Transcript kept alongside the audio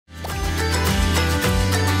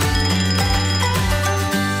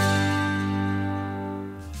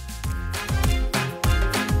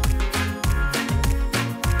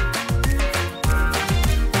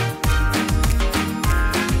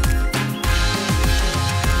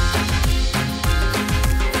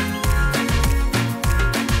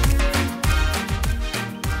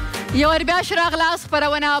یوار بیا راغله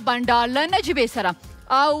خپرونه بندار له نجیبی سره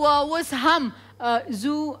او اوس هم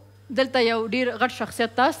زو دلته یو ډیر غټ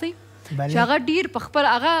شخصیت تاسو دی چې هغه ډیر په خپل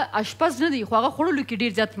هغه اشپز نه دی خو هغه خوړلو کې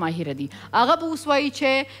ډیر زیات ماهر دی هغه به اوس وایي چې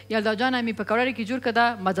یلدا جان می پکوړه کې جوړ کده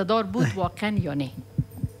مزهدار بود واقعا یا نه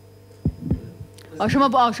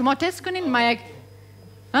شما تست کنین ما یک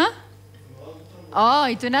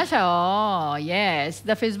ایتو نشه یس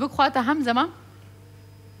در فیسبوک خواهد هم زمان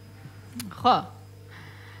خواه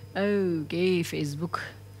اوکی فیسبوک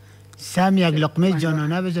سام یک لقمه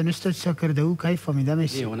جانانه بزن استاد چه کرده او کیف فهمیده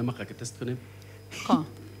میسی نه اونم که تست کنیم خواه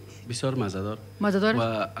بسیار مزهدار مزهدار و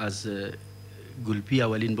از گلپی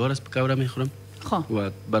اولین بار است پکوړه میخورم خواه و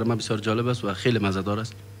برای من بسیار جالب است و خیلی مزهدار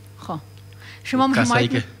است خواه شما کسایی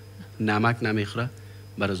که نمک نمیخوره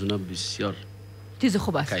برای از اونا بسیار چیز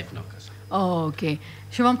خوب است کیفناک است اوکی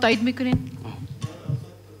شما هم تایید میکنین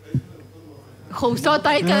خب استاد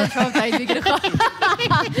تایید کرده شما هم تایید میکنین خب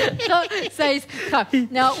صحیح خب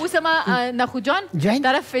اوس ما نخود جان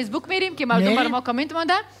طرف فیسبوک میریم که مردم برای ما کامنت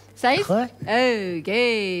مانده صحیح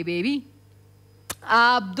اوکی بیبی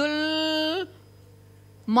عبدالمعروف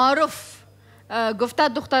گفته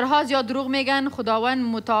دخترها زیاد دروغ میگن خداوند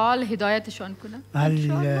متعال هدایتشان کنه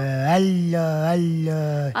الله الله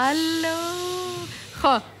الله الله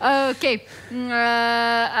خب اوکی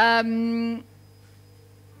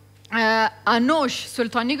انوش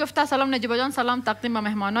سلطانی گفته سلام نجیبی جان سلام تقدیم به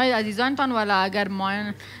مهمانای عزیزانتان ولی اگر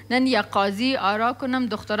مانند یک قاضی آرا کنم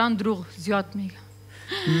دختران دروغ زیاد میگن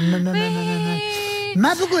نه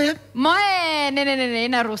ما بگویم ما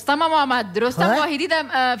نه رستم محمد رستم واحدی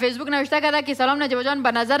در فیسبوک نوشته کرده که سلام نجیبی جان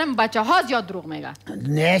به نظرم بچه ها زیاد دروغ میگن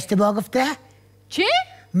نه اشتباه گفته چی؟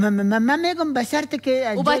 من میگم به شرط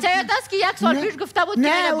که او بچه یاد است که یک سال پیش گفته بود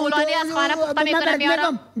که بولانی از خانه پخته میکنه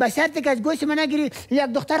میارم به شرط که از گوش من نگیری یک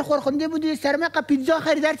دختر خورخونده بودی سرمقه پیتزا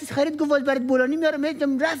خریدار چیز خرید گفت برات بولانی میارم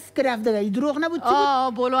میگم رفت که رفت دیگه دروغ نبود چی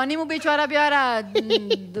بود بولانی مو بیچاره بیاره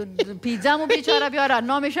پیتزا مو بیچاره بیاره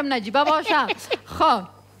نامشم نجیبه باشه خب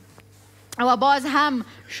و باز هم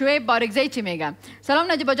شعیب بارگزی چی میگم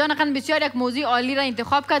سلام نجیبی جان خان بسیار یک موضوع عالی را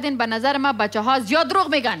انتخاب کردین به نظر من بچه ها زیاد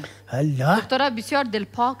دروغ میگن الله دخترها بسیار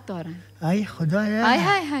دلپاک دارن ای خدایا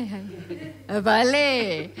های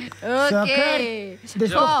بله اوکی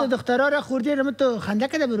دخترها را خوردی رم تو خنده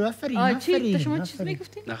کده برو افرین چی شما چیز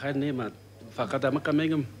میگفتین نه خیر نه من فقط امکا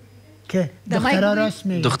میگم که دخترها راست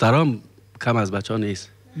میگن دخترام کم از بچه ها نیست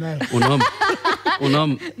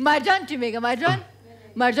اونام مرجان چی میگه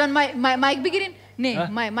مرجان مایک بگیرین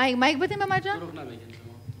نه مایک بدین به مرجان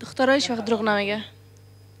دخترها هیچ وقت دروغ نمیگه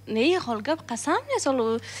نه خالگب قسم نیست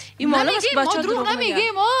این معلوم است بچه دروغ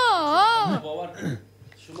نمیگیم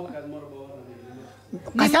شما که از ما رو باور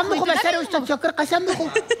نمیگیم قسم بخو به سر استاد شاکر قسم بخو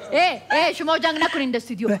شما جنگ نکنین در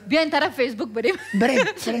استودیو بیاین طرف فیسبوک بریم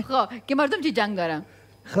خب که مردم چی جنگ دارن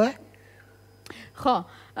خب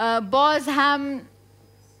باز هم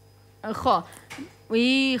خب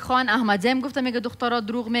وی خان احمد زیم گفته میگه دخترها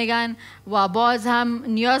دروغ میگن و باز هم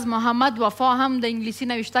نیاز محمد وفا هم در انگلیسی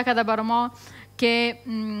نوشته کرده برای ما که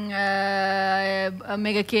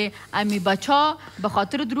میگه که امی بچه ها به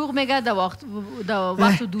خاطر دروغ میگه در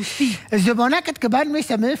وقت دوستی زبانه کت که بعد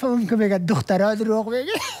میفهمم که میگه دخترها دروغ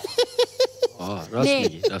میگه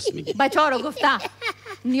راست میگی بچه ها رو گفته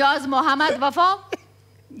نیاز محمد وفا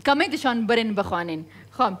کامنتشان برین بخوانین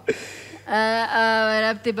خب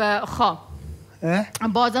ربطی به خب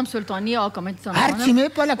بازم سلطانی کامنت هر چی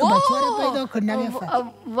میپاله که بچه رو پیدا کن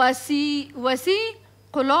نمیفهم وسی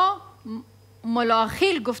قلا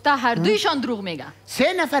ملاخیل گفته هر دویشان دروغ میگه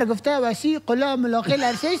 3 نفر گفته وسی قلا ملاخیل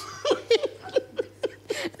هر سیش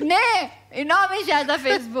نه اینا میشه از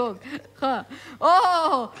فیسبوک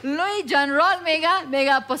لوی جنرال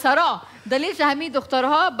میگه پسرا دلیلش همین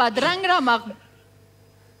دخترها بدرنگ را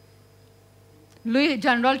لوی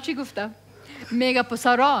جنرال چی گفته میگه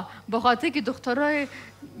پسرا به خاطر که دخترای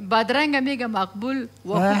بدرنگ میگه مقبول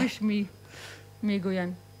و خوبش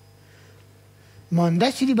میگوین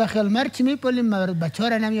مانده شدی بخیال مرد چی میپالیم بچه ها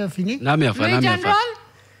را نمیافینی؟ نمیافه لوی جنرال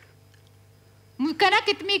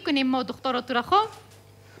کنکت میکنیم ما دخترات را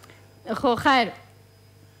خب خیر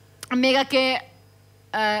میگه که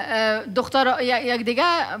دختر یک دیگه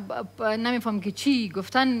نمیفهم که چی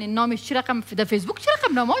گفتن نامش چی رقم در فیسبوک چی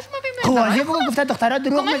رقم نامش ما ببینیم واضح بگو گفته دخترها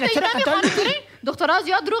دروغ میگه چرا قطعا دخترها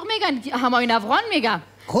زیاد دروغ میگن هماین افغان میگه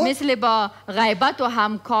مثل با غیبت و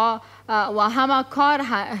همه کار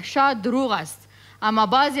شاید دروغ است اما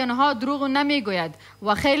بعضی آنها دروغ نمیگوید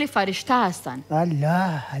و خیلی فرشته هستند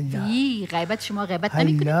الله غیبت شما غیبت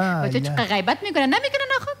نمیکنید بچه چقدر غیبت میکنن نمیکنن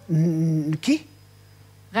آخه کی؟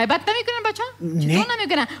 غیبت نمیکنن بچه ها؟ چطور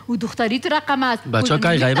نمیکنن؟ او دختری تو رقم است بچه ها که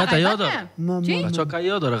غیبت یاد داره بچه ها که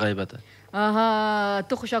یاد داره غیبت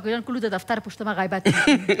تو خوشا جان کلو د دفتر پشت ما غیبت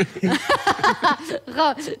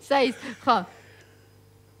خب سعید خب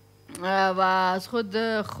و از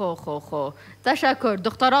خود خو تشکر.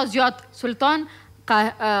 دخترها زیاد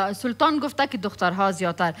سلطان گفته که دخترها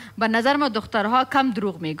زیادتر. به نظر ما دخترها کم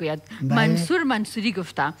دروغ میگوید. منصوری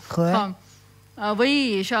گفته.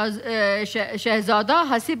 وی شهزاده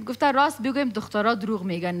حسیب گفته راست بگویم دخترها دروغ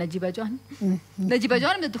میگن. نجیبه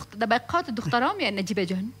جان دبقات دخترها میگن نجیبه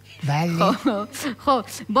جان. بله. خب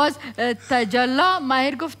باز تجلا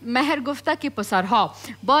مهر گفته که پسرها.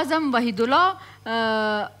 بازم وحیدالله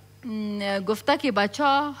گفته که بچه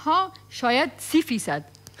ها شاید 30%.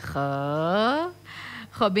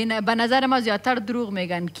 خب به نظر ما زیادتر دروغ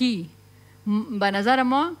میگن. کی؟ به نظر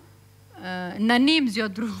ما ننیم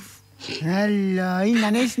زیاد دروغ. الله این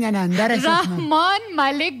ننیش نننده رسید. رحمان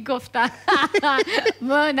ملک گفته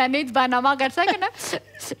ما ننید برنامه گرسه کنه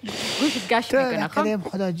گوشت گشت میکنه. خب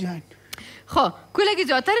خدا جان. خب کلگی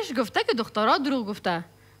زیادترش گفته که دخترها دروغ گفته.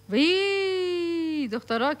 وی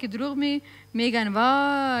دخترها که دروغ میگن.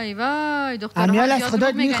 وای دخترها امیال از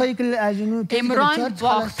خدا میخوایی که از اینو عمران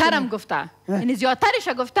باخترم گفته. این زیادترش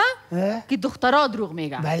گفته که دخترها دروغ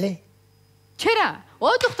میگن. بله. چرا؟ او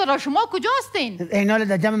دخترها شما کجا هستین؟ اینال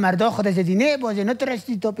در جمع مردا خود زدینه باز اینا تو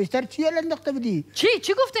رسیدی تا پیشتر چی یال انداخته بودی؟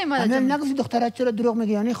 چی گفته ما؟ امیال نگفتی دخترها چرا دروغ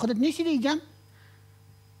میگی؟ یعنی خودت نیستی جمع؟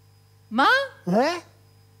 من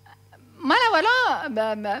اولا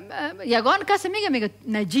یگان کسی میگه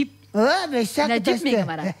نجیب. نجیب میگه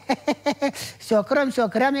مرا.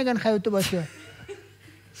 شاکرم میگن خیوتو باشه.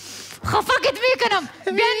 خفاکت میکنم.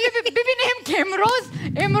 بیان ببینیم که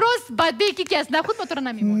امروز بده کی است. نه خود ما تو رو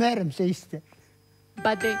نمیمون. مرم سیسته.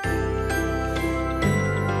 بده.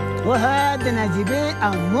 و هاد نجیبی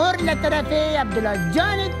امور لطرفه عبدالله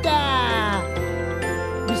جانتا.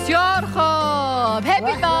 بسیار خوب.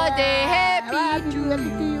 هپی باده.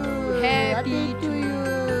 هپی تو یو.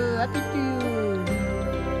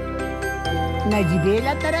 نجیبی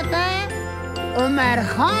لطرفه عمر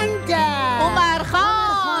خان تا. عمر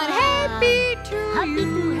خان. هپی تو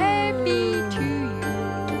یو. هپی تو یو.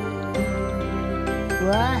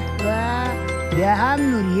 بیا هم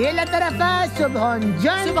نوریه لطرفه سبحان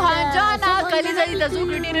جان کلی زدی د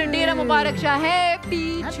زوکړي ډیره مبارک شه.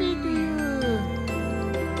 هپی تو یو.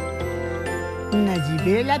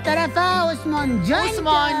 نجیبی لطرفه عثمان جان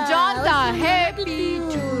تا. هپی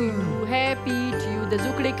تو یو. هپی تو یو. د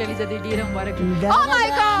زوکړي کلی زدی ډیره مبارک شه. او مای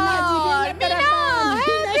ګاډ مینا.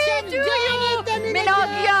 هپی تو یو.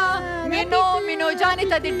 مینو جانې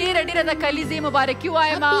ته د ډیره د کلیزې مبارکي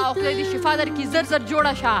وایم او خدای دې شفا درکړي. زر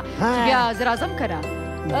جوړه شه. بیا زه راځم کنه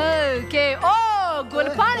که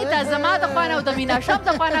ګلپاڼې ته زما د خوا نه او د مینا شب د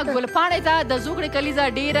خوا نه ګلپاڼې ته د زوکړې کلیزه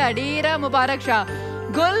ډیره مبارک شه.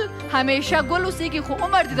 ګل همیشه ګل اوسېږي خو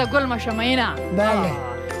عمر دې د ګل مشه مینا.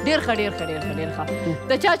 ډیر ښه.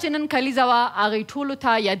 د چا چې نن کلیزه وه هغې ټولو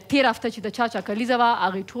ته یا تېر هفته چې د چا کلیزه وه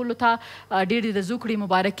هغې ټولو ته ډېرې د زوکړې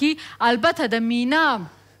مبارکي. البته د مینا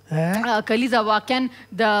کلیزه واقعا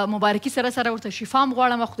د مبارکی سره ورته شفام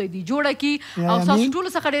غواړم. خدای دې جوړه کړي او تاسو ټولو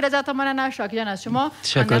څخه ډیره زیاته مننه. شاکر جان از شما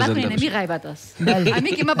خندانتون نمی غیبت است.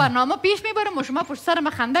 امی که ما برنامه پیش میبرم و شما پشت سر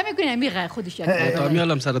ما خنده میکنین امی خودش یک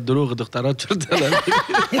تامیالم سر دروغ دخترات چرته.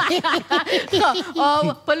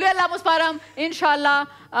 پلوی الله مسپارم انشالله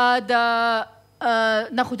د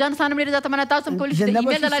نخو جان سانم ډیره زیاته مننه. تاسو هم کولی شئ د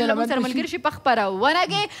ایمیل له لارې موږ سره ملګري شئ په خپرونه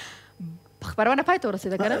کې. خپرونه پای ته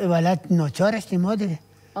ورسېده که نه؟ ولایت ناچار هستیم ما دیگه.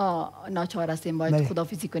 ناچار هستیم باید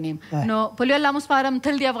خداحافظی کنیم. نو پلوی الله مسپارم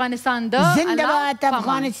تل دی افغانستان ده. زنده باد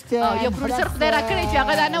افغانستان. یا پروډوسر خدای را کړی چې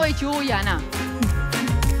هغه دا نه وایي چې او یا نه.